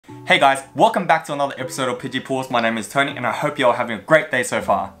Hey guys, welcome back to another episode of PG Pools. My name is Tony and I hope you're having a great day so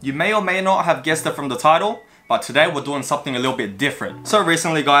far. You may or may not have guessed it from the title, but today we're doing something a little bit different. So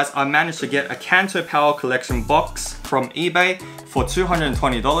recently guys, I managed to get a Kanto Power Collection box from eBay for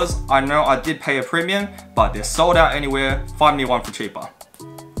 $220. I know I did pay a premium, but they're sold out anywhere. Find me one for cheaper.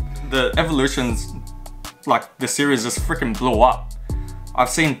 The evolutions, like the series just freaking blew up. I've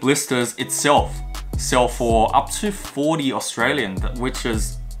seen blisters itself sell for up to 40 Australian, which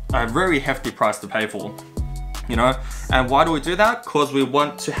is a very hefty price to pay for, you know. And why do we do that? Because we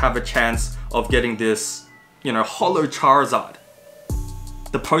want to have a chance of getting this, you know, holo Charizard,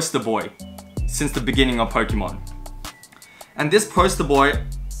 the poster boy since the beginning of Pokemon. And this poster boy,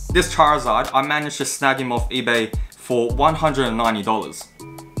 this Charizard, I managed to snag him off eBay for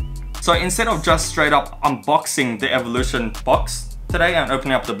 $190. So instead of just straight up unboxing the evolution box today and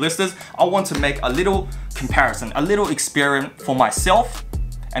opening up the blisters, I want to make a little comparison, a little experiment for myself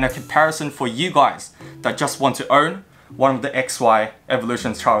and a comparison for you guys that just want to own one of the XY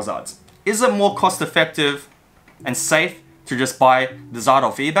Evolution Charizards. Is it more cost effective and safe to just buy the Zard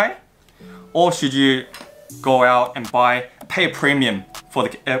off eBay? Or should you go out and pay a premium for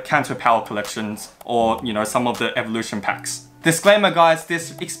the Kanto Power Collections or, you know, some of the evolution packs? Disclaimer guys,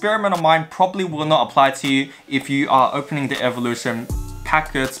 this experiment of mine probably will not apply to you if you are opening the evolution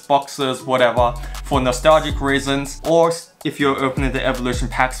packets, boxes, whatever, for nostalgic reasons, or if you're opening the evolution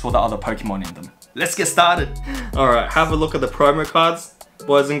packs for the other Pokemon in them. Let's get started. Alright, have a look at the promo cards,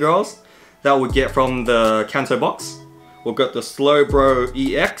 boys and girls, that we get from the Kanto box. We've got the Slowbro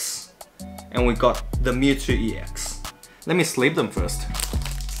EX, and we got the Mewtwo EX. Let me sleeve them first.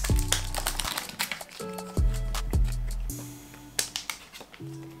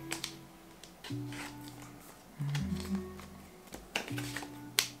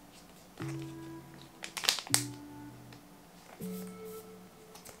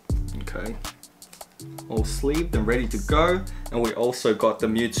 Okay, all sleeved and ready to go. And we also got the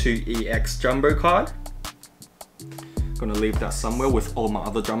Mewtwo EX Jumbo card. Gonna leave that somewhere with all my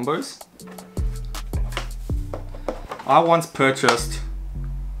other Jumbos. I once purchased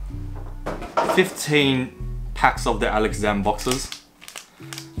 15 packs of the Alexam boxes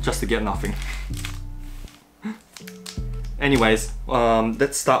just to get nothing. Anyways,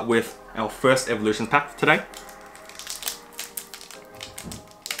 let's start with our first evolution pack today.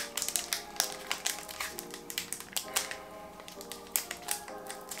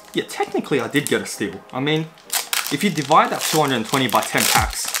 Yeah, technically I did get a steal. I mean, if you divide that 220 by 10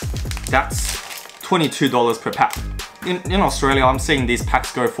 packs, that's $22 per pack. In Australia, I'm seeing these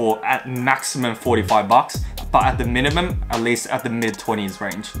packs go for at maximum 45 bucks, but at the minimum, at least at the mid 20s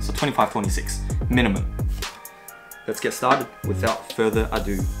range. So 25, 26, minimum. Let's get started without further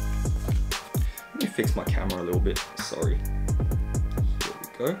ado. Let me fix my camera a little bit, sorry. Here we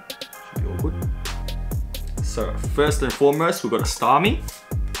go, should be all good. So first and foremost, we've got a Starmie.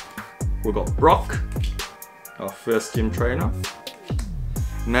 We've got Brock, our first gym trainer.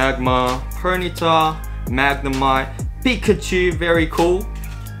 Magma, Ponyta, Magnemite, Pikachu, very cool.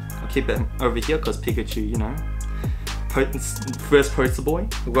 I'll keep it over here because Pikachu, you know, first poster boy.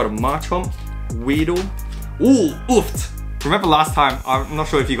 We've got a Marchomp, Weedle. Ooh, oofed! Remember last time, I'm not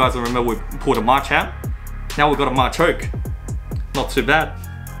sure if you guys remember, we pulled a Marchant. Now we've got a Marchoke. Not too bad.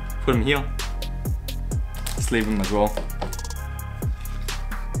 Put him here. Let's leave him as well.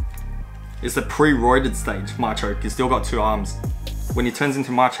 It's the pre-roided stage, Marchoke. He's still got 2 arms. When he turns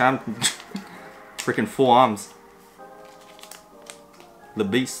into Marchant, freaking 4 arms. The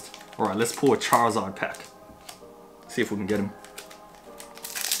beast. Alright, let's pull a Charizard pack. See if we can get him.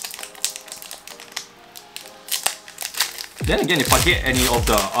 Then again, if I get any of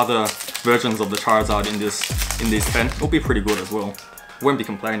the other versions of the Charizard in these 10, it'll be pretty good as well. Won't be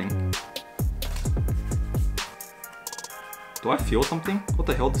complaining. Do I feel something? What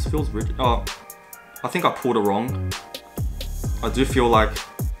the hell? This feels rigid. Oh, I think I pulled it wrong. I do feel like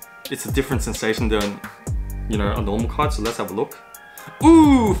it's a different sensation than, you know, a normal card. So let's have a look.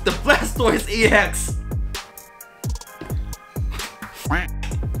 Ooh, the Blastoise EX.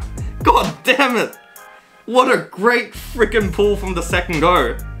 God damn it! What a great freaking pull from the second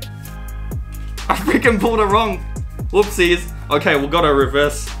go. I freaking pulled it wrong. Whoopsies. Okay, we got a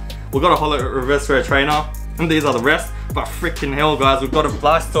reverse. We got a holo reverse rare trainer, and these are the rest. But freaking hell guys, we've got a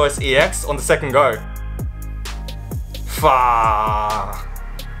Blastoise EX on the second go.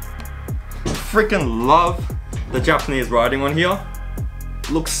 Freaking love the Japanese writing on here.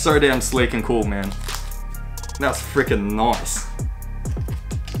 Looks so damn sleek and cool, man. That's freaking nice.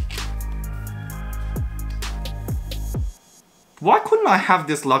 Why couldn't I have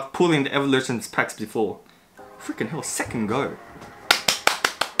this luck pulling the evolutions packs before? Freaking hell, second go.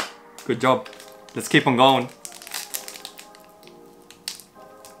 Good job. Let's keep on going.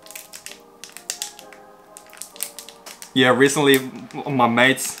 Yeah, recently my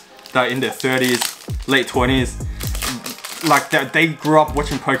mates that are in their 30s, late 20s, like they grew up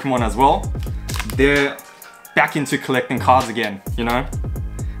watching Pokemon as well. They're back into collecting cards again, you know?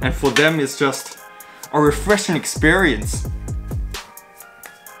 And for them it's just a refreshing experience.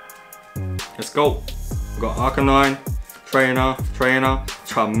 Let's go. We've got Arcanine, Trainer,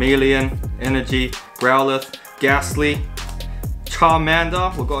 Charmeleon, Energy, Growlithe, Ghastly,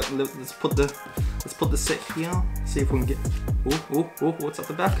 Charmander. We've got, let's put the set here. See if we can get, what's at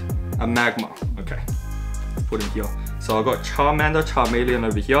the back? A Magma, okay. Let's put it here. So I've got Charmander, Charmeleon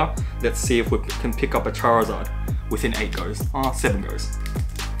over here. Let's see if we can pick up a Charizard within 8 goes. 7 goes.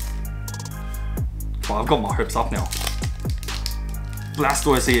 Well, I've got my hopes up now.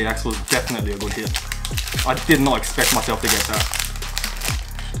 Blastoise EX was definitely a good hit. I did not expect myself to get that.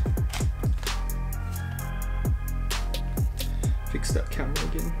 Fix that camera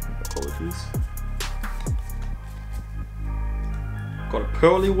again, apologies. Got a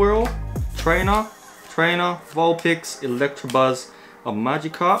Pearly Trainer, Vulpix, Electabuzz, a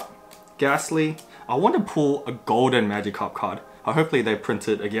Magikarp, Ghastly. I want to pull a golden Magikarp card. Hopefully they print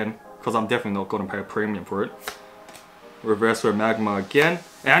it again, because I'm definitely not going to pay a premium for it. Reverse Rare Magma again,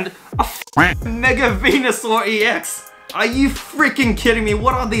 and a Mega Venusaur EX! Are you freaking kidding me?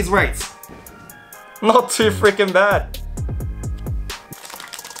 What are these rates? Not too freaking bad.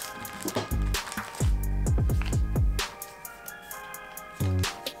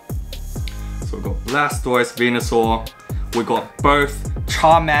 So we've got Blastoise, Venusaur, we got both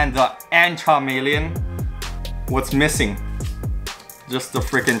Charmander and Charmeleon. What's missing? Just the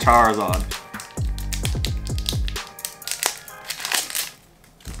freaking Charizard.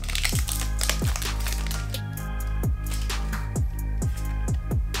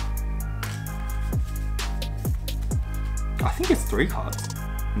 I think it's 3 cards,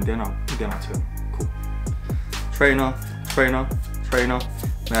 and then I turn. Cool. Trainer,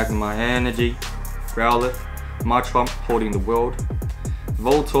 Magma Energy, Growlithe, Machamp holding the world,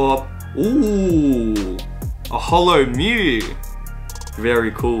 Voltorb, ooh, a holo Mew,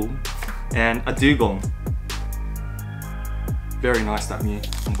 very cool, and a Dugong. Very nice, that Mew.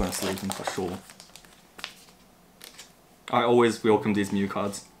 I'm gonna sleep him for sure. I always welcome these Mew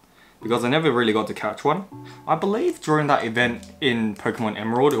cards, because I never really got to catch one. I believe during that event in Pokemon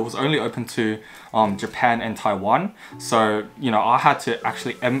Emerald, it was only open to Japan and Taiwan. So, you know, I had to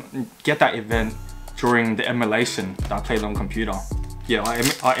actually get that event during the emulation that I played on computer. Yeah,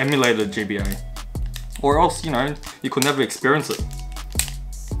 I emulated GBA. Or else, you know, you could never experience it.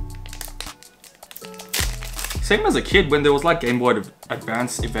 Same as a kid, when there was like Game Boy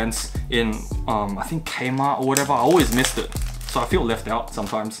Advance events in, I think Kmart or whatever, I always missed it. So I feel left out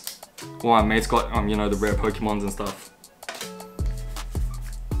sometimes. Well, my mate's got, you know, the rare Pokemons and stuff.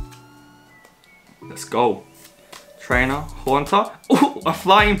 Let's go. Trainer, Haunter. Oh, a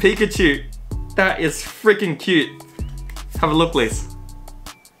flying Pikachu. That is freaking cute. Have a look, please.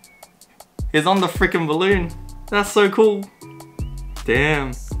 He's on the freaking balloon. That's so cool.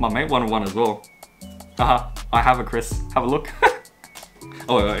 Damn. My mate wanted one as well. Haha, I have a Chris. Have a look.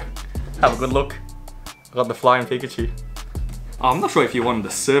 Oh, wait. Have a good look. I got the flying Pikachu. I'm not sure if you wanted the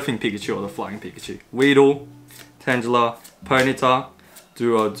surfing Pikachu or the flying Pikachu. Weedle, Tangela, Ponyta,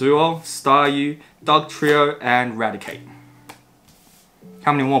 Duo, Staryu, Dugtrio, and Raticate.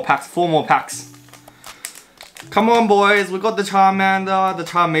 How many more packs? 4 more packs. Come on, boys. We got the Charmander, the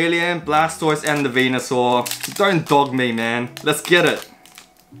Charmeleon, Blastoise, and the Venusaur. Don't dog me, man. Let's get it.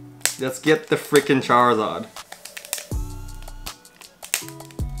 Let's get the freaking Charizard.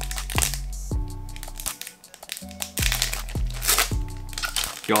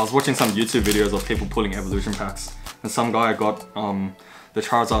 Yo, I was watching some YouTube videos of people pulling evolution packs, and some guy got the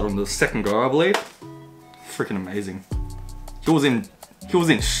Charizard on the 2nd go, I believe. Freaking amazing. He was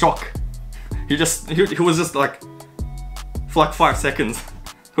in shock. He was just like, for like 5 seconds.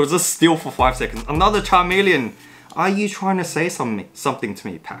 He was just still for 5 seconds. Another Charmeleon. Are you trying to say something to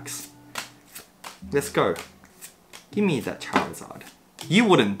me, Pax? Let's go. Give me that Charizard. You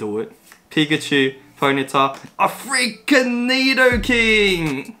wouldn't do it. Pikachu, Ponyta, a freaking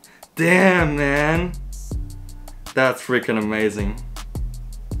Nidoking! Damn, man. That's freaking amazing.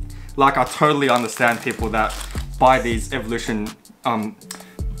 Like, I totally understand people that buy these evolution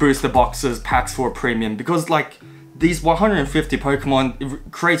booster boxes, packs for a premium, because like these 150 Pokemon,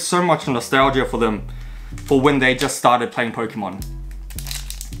 it creates so much nostalgia for them for when they just started playing Pokemon.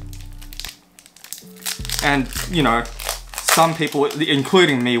 And, you know, some people,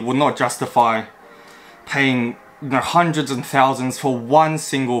 including me, would not justify paying hundreds and thousands for one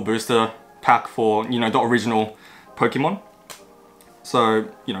single booster pack for, you know, the original Pokemon. So,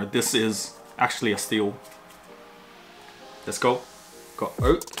 you know, this is actually a steal. Let's go. Got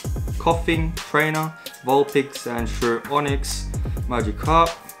Oak, Coughing, Trainer, Vulpix, Sandshrew, Onyx,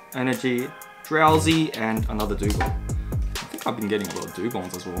 Magikarp, Energy, Drowsy, and another Dugong. I think I've been getting a lot of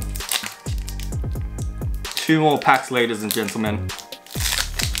Dugongs as well. 2 more packs, ladies and gentlemen.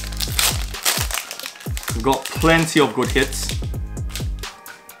 We've got plenty of good hits.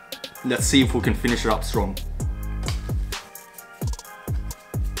 Let's see if we can finish it up strong.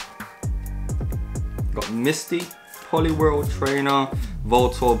 Got Misty, Poliwhirl, Trainer,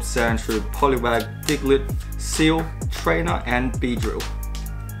 Voltorb, Sandshrew, Poliwag, Diglett, Seal, Trainer, and Beedrill.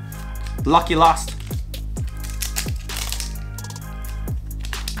 Lucky last.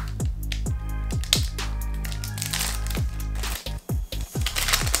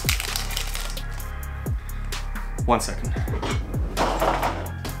 One second.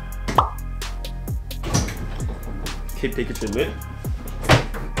 Keep Pikachu lit.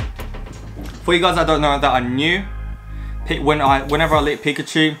 For you guys that don't know that are new, whenever I lit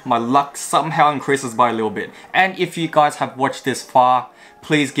Pikachu, my luck somehow increases by a little bit. And if you guys have watched this far,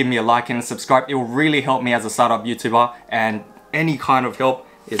 please give me a like and subscribe. It will really help me as a startup YouTuber, and any kind of help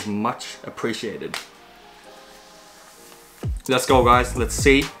is much appreciated. Let's go, guys. Let's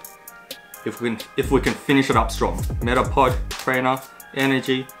see if we can finish it up strong. Metapod, Trainer,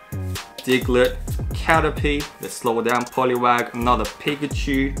 Energy, Diglett, Caterpie. Let's slow it down. Poliwag, another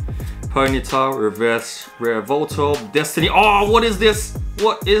Pikachu, Ponyta, Reverse Rare Voltorb, Destiny. Oh, what is this?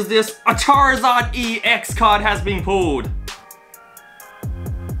 What is this? A Charizard EX card has been pulled.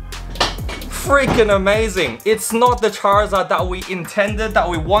 Freaking amazing. It's not the Charizard that we intended, that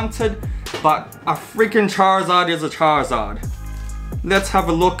we wanted, but a freaking Charizard is a Charizard. Let's have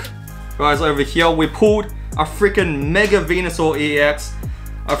a look, guys. Over here we pulled a freaking Mega Venusaur EX,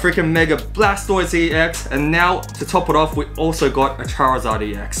 a freaking Mega Blastoise EX, and now to top it off we also got a Charizard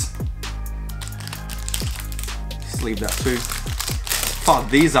EX. Just leave that too. Oh,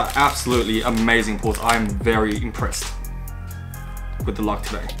 these are absolutely amazing pulls. I'm very impressed with the luck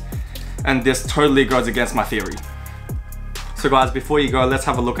today. And this totally goes against my theory. So guys, before you go, let's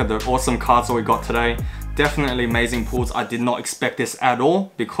have a look at the awesome cards that we got today. Definitely amazing pulls. I did not expect this at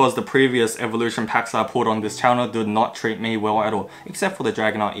all, because the previous evolution packs I pulled on this channel did not treat me well at all, except for the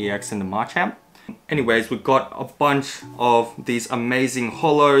Dragonite EX and the Marcham. Anyways, we've got a bunch of these amazing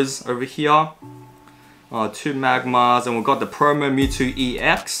holos over here. 2 Magmars, and we've got the promo Mewtwo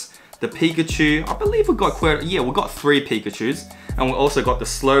EX, the Pikachu. I believe we got we got 3 Pikachus, and we also got the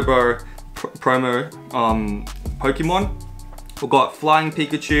Slowbro promo Pokemon. We've got Flying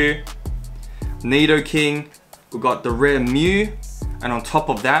Pikachu, Nidoking, we've got the rare Mew, and on top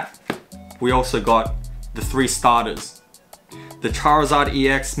of that, we also got the 3 starters. The Charizard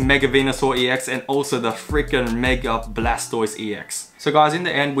EX, Mega Venusaur EX, and also the freaking Mega Blastoise EX. So guys, in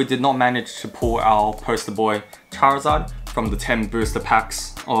the end, we did not manage to pull our poster boy Charizard from the 10 booster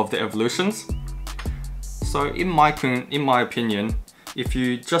packs of the evolutions. So in my opinion, if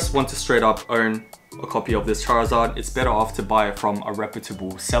you just want to straight up own a copy of this Charizard, it's better off to buy it from a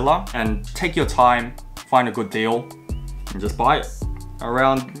reputable seller and take your time, find a good deal, and just buy it.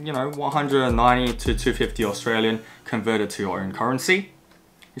 Around, you know, 190 to 250 Australian converted to your own currency.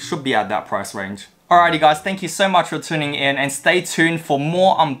 It should be at that price range. Alrighty guys, thank you so much for tuning in, and stay tuned for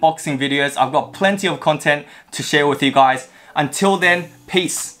more unboxing videos. I've got plenty of content to share with you guys. Until then,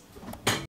 peace.